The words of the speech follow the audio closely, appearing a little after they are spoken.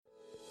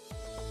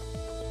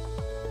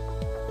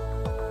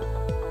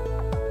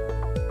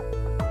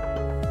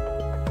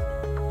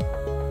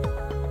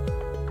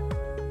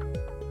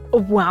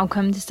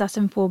Welcome to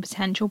Sutton Full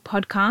Potential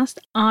podcast.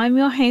 I'm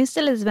your host,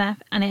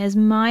 Elizabeth, and it is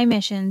my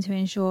mission to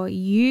ensure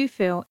you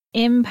feel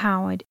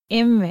empowered,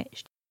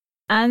 enriched,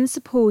 and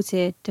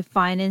supported to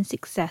finding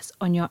success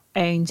on your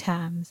own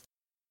terms.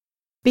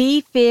 Be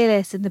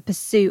fearless in the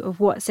pursuit of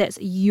what sets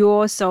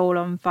your soul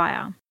on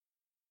fire.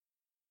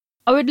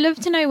 I would love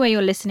to know where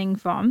you're listening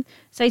from,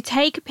 so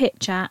take a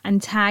picture and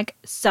tag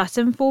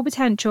Sutton Full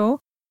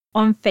Potential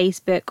on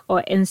Facebook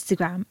or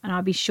Instagram, and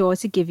I'll be sure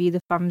to give you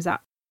the thumbs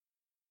up.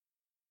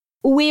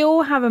 We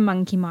all have a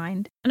monkey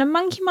mind, and a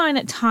monkey mind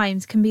at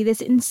times can be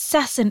this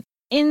incessant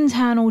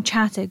internal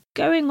chatter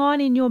going on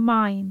in your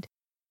mind.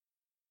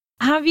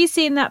 Have you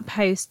seen that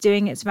post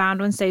doing its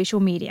round on social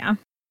media?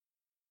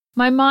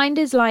 My mind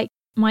is like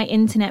my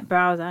internet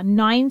browser.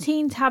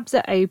 19 tabs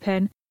are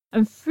open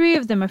and 3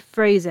 of them are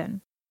frozen.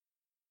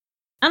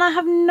 And I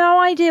have no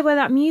idea where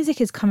that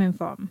music is coming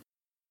from.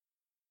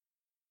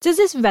 Does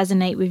this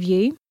resonate with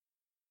you?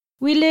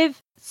 We live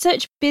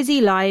such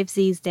busy lives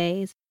these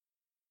days.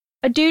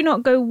 I do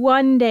not go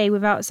one day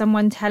without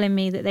someone telling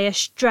me that they are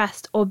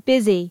stressed or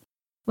busy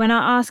when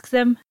I ask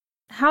them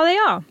how they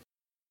are.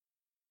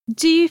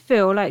 Do you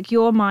feel like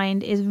your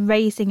mind is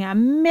racing at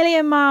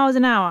 1,000,000 miles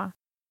an hour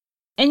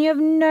and you have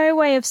no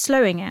way of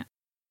slowing it?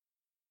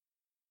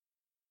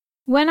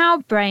 When our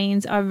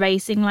brains are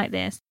racing like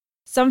this,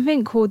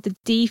 something called the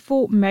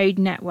default mode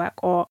network,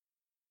 or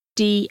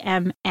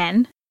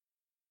DMN,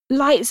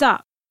 lights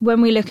up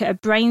when we look at a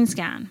brain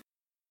scan.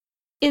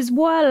 Is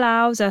what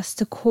allows us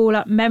to call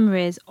up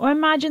memories or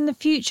imagine the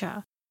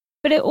future,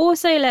 but it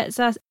also lets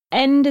us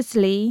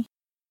endlessly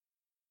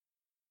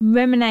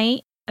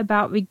ruminate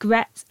about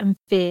regrets and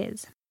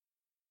fears.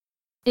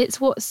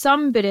 It's what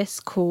some Buddhists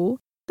call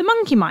the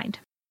monkey mind.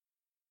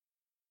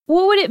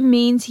 What would it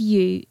mean to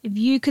you if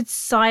you could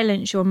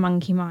silence your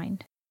monkey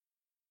mind?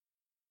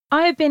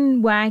 I have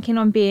been working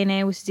on being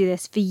able to do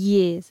this for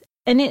years,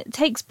 and it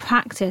takes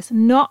practice,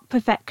 not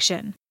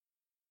perfection.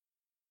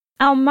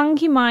 Our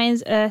monkey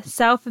minds are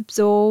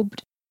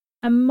self-absorbed,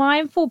 and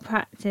mindful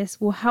practice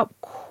will help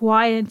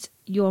quiet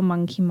your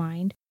monkey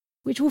mind,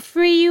 which will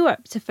free you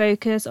up to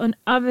focus on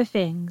other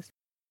things.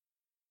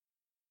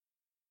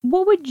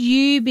 What would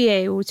you be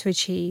able to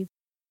achieve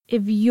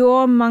if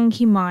your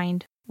monkey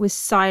mind was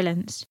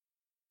silenced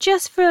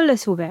just for a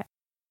little bit?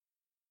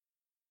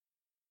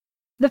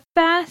 The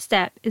first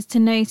step is to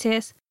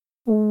notice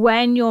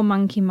when your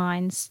monkey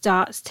mind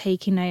starts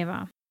taking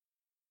over.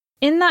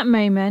 In that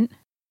moment,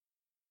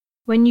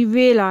 when you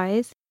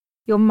realise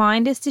your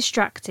mind is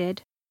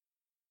distracted,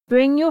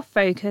 bring your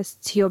focus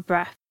to your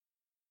breath.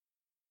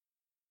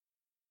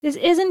 This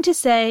isn't to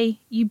say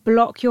you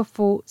block your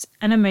thoughts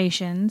and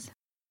emotions.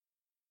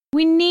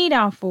 We need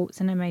our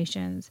thoughts and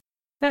emotions,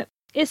 but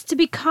it's to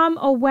become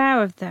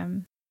aware of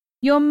them.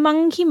 Your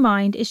monkey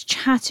mind is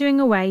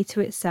chattering away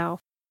to itself,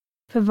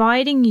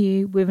 providing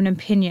you with an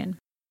opinion.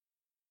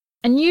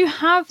 And you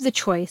have the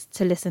choice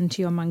to listen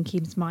to your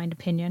monkey's mind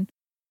opinion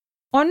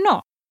or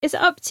not. It's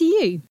up to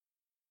you.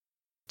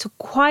 To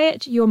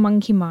quiet your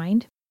monkey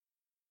mind,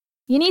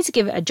 you need to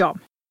give it a job.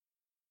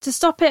 To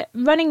stop it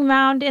running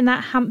round in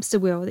that hamster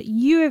wheel that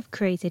you have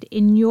created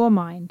in your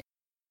mind.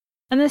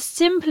 And the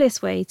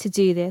simplest way to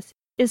do this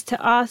is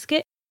to ask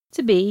it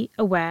to be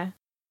aware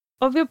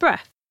of your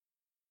breath.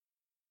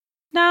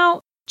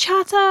 Now,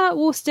 chatter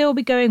will still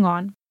be going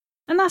on,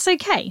 and that's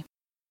okay.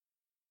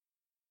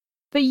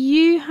 But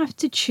you have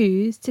to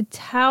choose to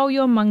tell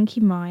your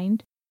monkey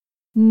mind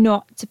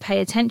not to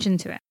pay attention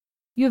to it.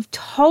 You have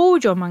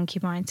told your monkey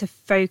mind to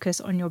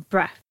focus on your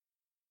breath.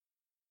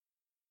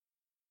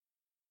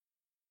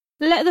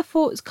 Let the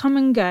thoughts come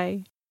and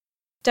go.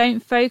 Don't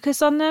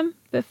focus on them,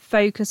 but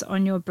focus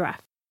on your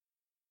breath.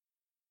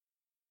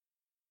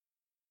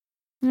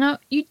 Now,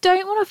 you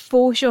don't want to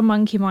force your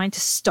monkey mind to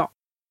stop,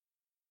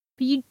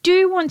 but you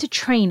do want to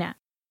train it.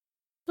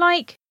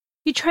 Like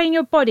you train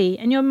your body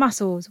and your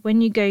muscles when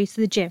you go to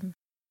the gym.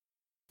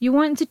 You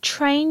want to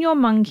train your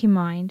monkey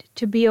mind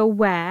to be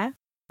aware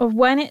of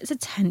when its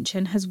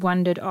attention has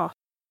wandered off,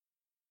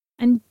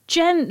 and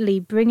gently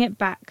bring it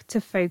back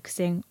to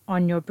focusing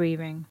on your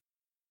breathing.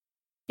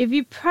 If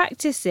you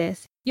practice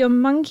this, your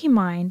monkey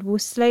mind will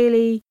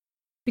slowly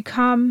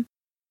become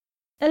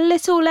a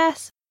little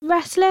less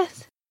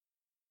restless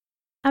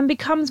and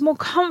becomes more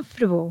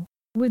comfortable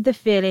with the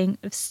feeling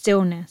of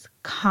stillness,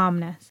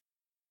 calmness,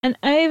 and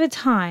over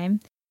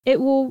time it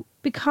will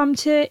become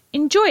to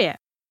enjoy it.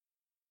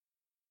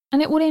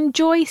 And it will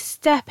enjoy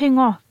stepping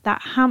off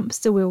that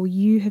hamster wheel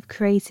you have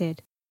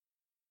created.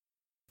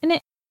 And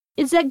it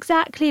is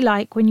exactly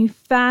like when you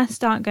first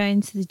start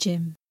going to the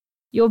gym.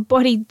 Your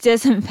body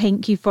doesn't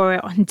thank you for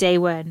it on day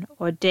 1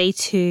 or day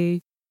 2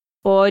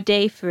 or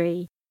day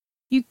 3.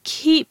 You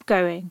keep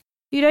going.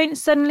 You don't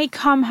suddenly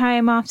come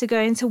home after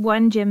going to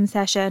one gym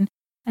session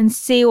and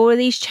see all of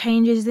these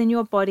changes in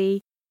your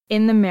body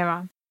in the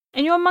mirror.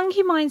 And your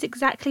monkey mind's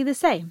exactly the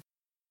same.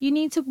 You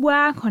need to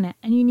work on it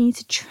and you need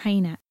to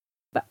train it.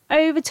 But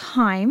over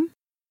time,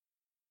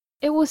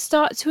 it will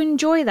start to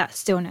enjoy that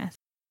stillness.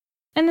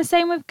 And the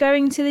same with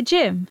going to the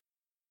gym.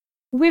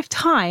 With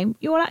time,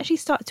 you will actually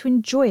start to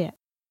enjoy it.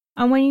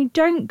 And when you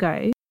don't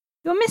go,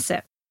 you'll miss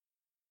it.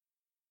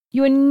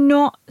 You are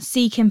not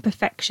seeking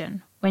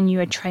perfection when you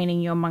are training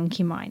your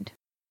monkey mind.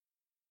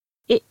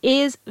 It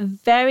is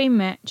very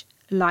much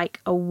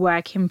like a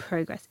work in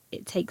progress.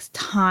 It takes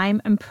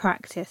time and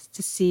practice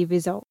to see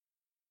results.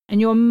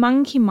 And your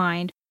monkey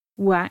mind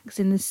works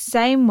in the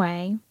same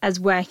way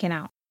as working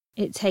out.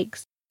 It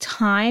takes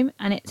time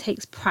and it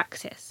takes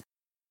practice.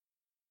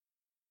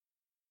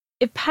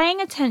 If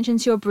paying attention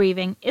to your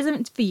breathing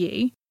isn't for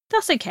you,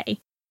 that's okay.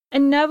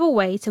 Another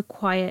way to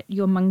quiet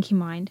your monkey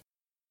mind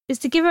is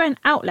to give it an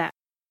outlet.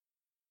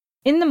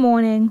 In the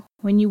morning,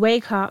 when you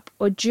wake up,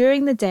 or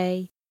during the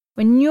day,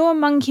 when your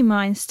monkey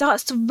mind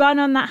starts to run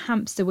on that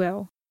hamster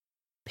wheel,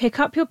 pick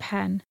up your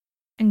pen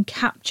and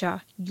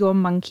capture your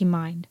monkey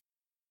mind.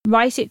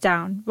 Write it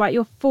down, write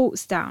your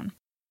thoughts down.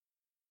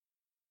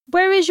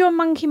 Where is your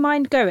monkey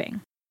mind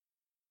going?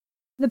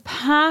 The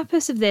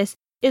purpose of this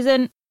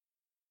isn't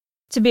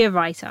to be a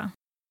writer.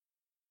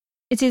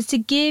 It is to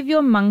give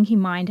your monkey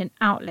mind an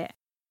outlet.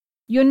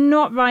 You're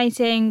not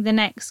writing the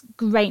next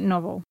great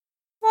novel.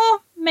 Or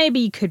maybe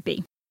you could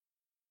be.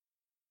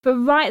 But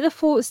write the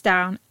thoughts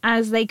down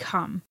as they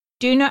come.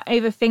 Do not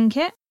overthink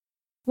it.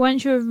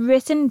 Once you have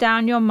written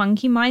down your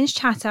monkey mind's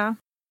chatter,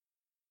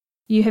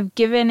 you have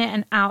given it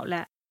an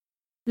outlet.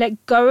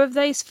 Let go of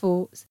those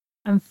thoughts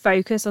and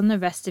focus on the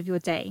rest of your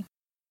day.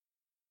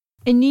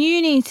 And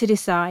you need to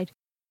decide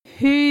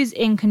who's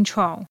in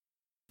control,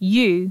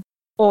 you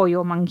or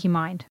your monkey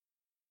mind.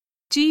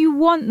 Do you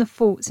want the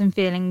thoughts and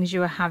feelings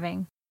you are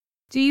having?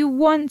 Do you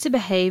want to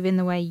behave in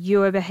the way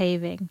you are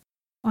behaving?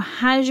 Or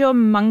has your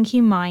monkey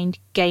mind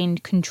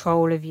gained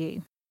control of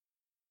you?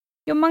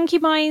 Your monkey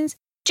mind's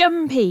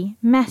jumpy,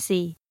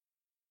 messy,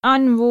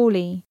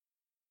 unruly.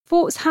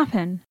 Thoughts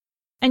happen,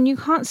 and you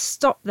can't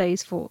stop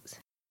those thoughts.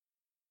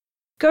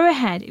 Go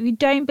ahead, if you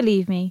don't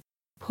believe me,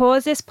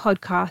 pause this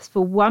podcast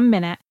for 1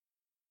 minute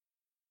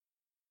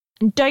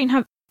and don't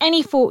have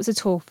any thoughts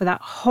at all for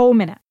that whole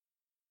minute.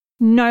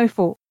 No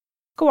thought.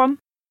 Go on.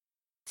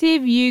 See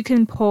if you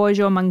can pause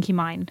your monkey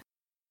mind.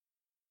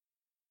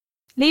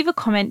 Leave a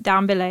comment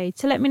down below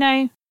to let me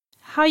know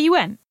how you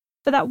went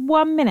for that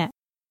 1 minute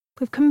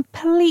with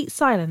complete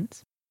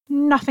silence,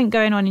 nothing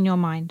going on in your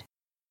mind.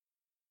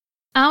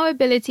 Our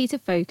ability to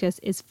focus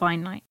is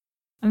finite,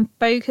 and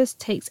focus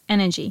takes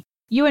energy.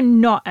 You are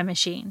not a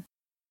machine.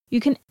 You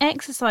can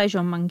exercise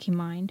your monkey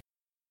mind,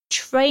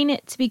 train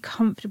it to be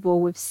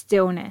comfortable with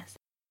stillness,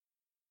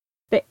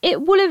 but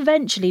it will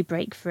eventually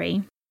break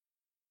free.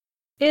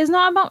 It is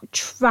not about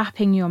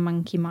trapping your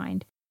monkey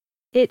mind.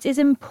 It is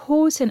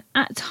important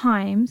at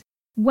times,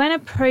 when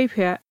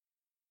appropriate,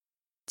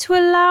 to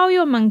allow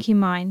your monkey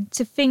mind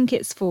to think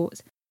its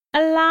thoughts.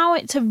 Allow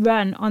it to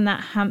run on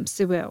that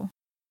hamster wheel.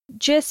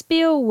 Just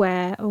be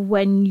aware of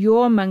when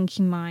your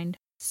monkey mind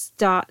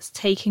starts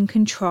taking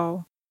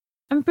control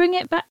and bring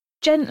it back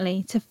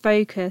gently to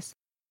focus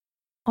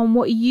on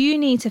what you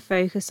need to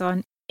focus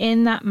on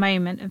in that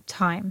moment of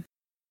time.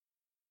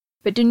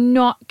 But do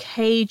not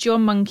cage your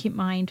monkey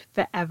mind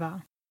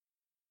forever.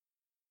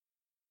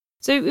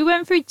 So we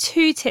went through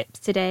 2 tips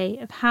today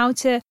of how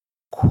to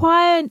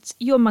quiet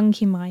your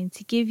monkey mind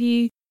to give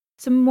you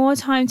some more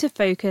time to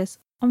focus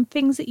on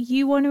things that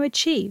you want to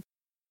achieve.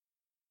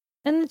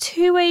 And the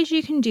 2 ways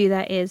you can do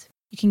that is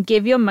you can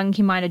give your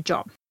monkey mind a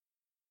job.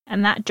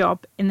 And that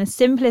job, in the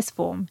simplest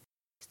form,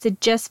 is to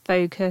just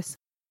focus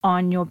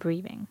on your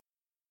breathing.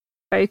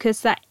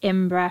 Focus that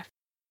in-breath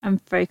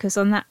and focus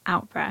on that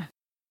out-breath.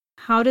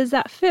 How does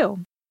that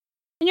feel?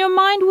 And your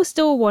mind will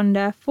still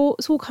wander,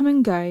 thoughts will come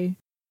and go,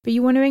 but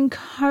you want to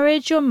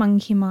encourage your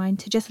monkey mind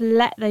to just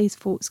let those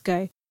thoughts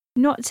go,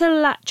 not to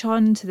latch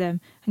on to them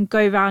and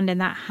go round in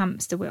that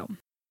hamster wheel.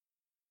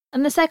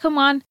 And the second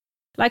one,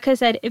 like I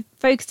said, if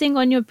focusing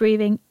on your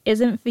breathing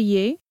isn't for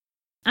you,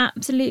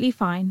 absolutely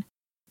fine.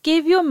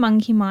 Give your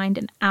monkey mind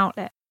an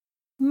outlet.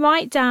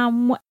 Write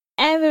down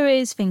whatever it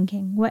is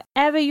thinking,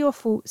 wherever your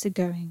thoughts are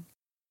going.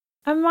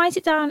 And write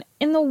it down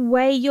in the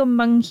way your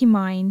monkey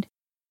mind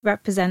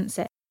represents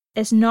it.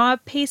 It's not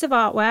a piece of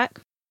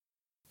artwork.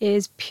 It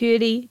is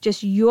purely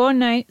just your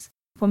notes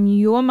from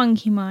your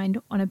monkey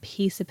mind on a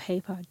piece of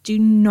paper. Do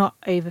not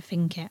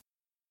overthink it.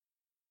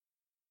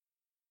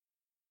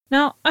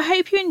 Now, I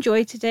hope you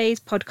enjoyed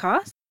today's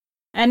podcast,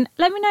 and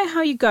let me know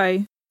how you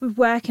go with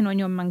working on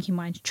your monkey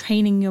mind,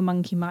 training your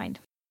monkey mind.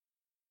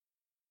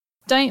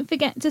 Don't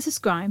forget to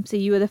subscribe so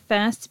you are the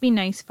first to be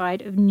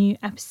notified of new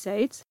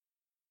episodes.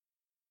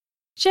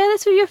 Share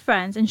this with your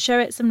friends and show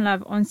it some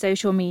love on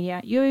social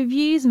media. Your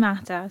reviews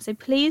matter, so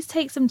please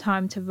take some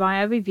time to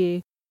write a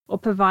review or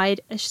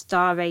provide a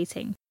star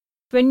rating.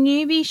 For a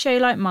newbie show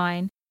like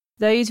mine,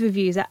 those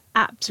reviews are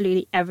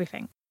absolutely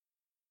everything.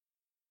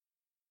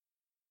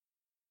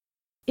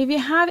 If you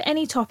have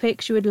any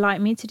topics you would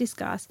like me to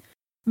discuss,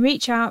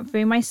 reach out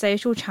through my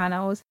social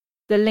channels.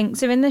 The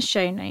links are in the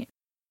show notes.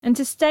 And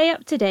to stay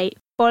up to date,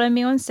 follow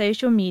me on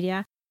social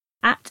media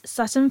at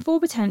Sutton Full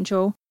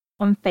Potential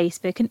on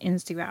Facebook and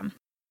Instagram.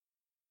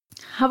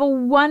 Have a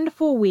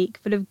wonderful week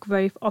full of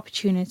growth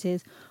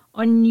opportunities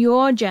on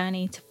your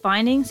journey to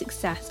finding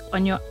success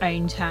on your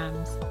own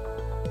terms.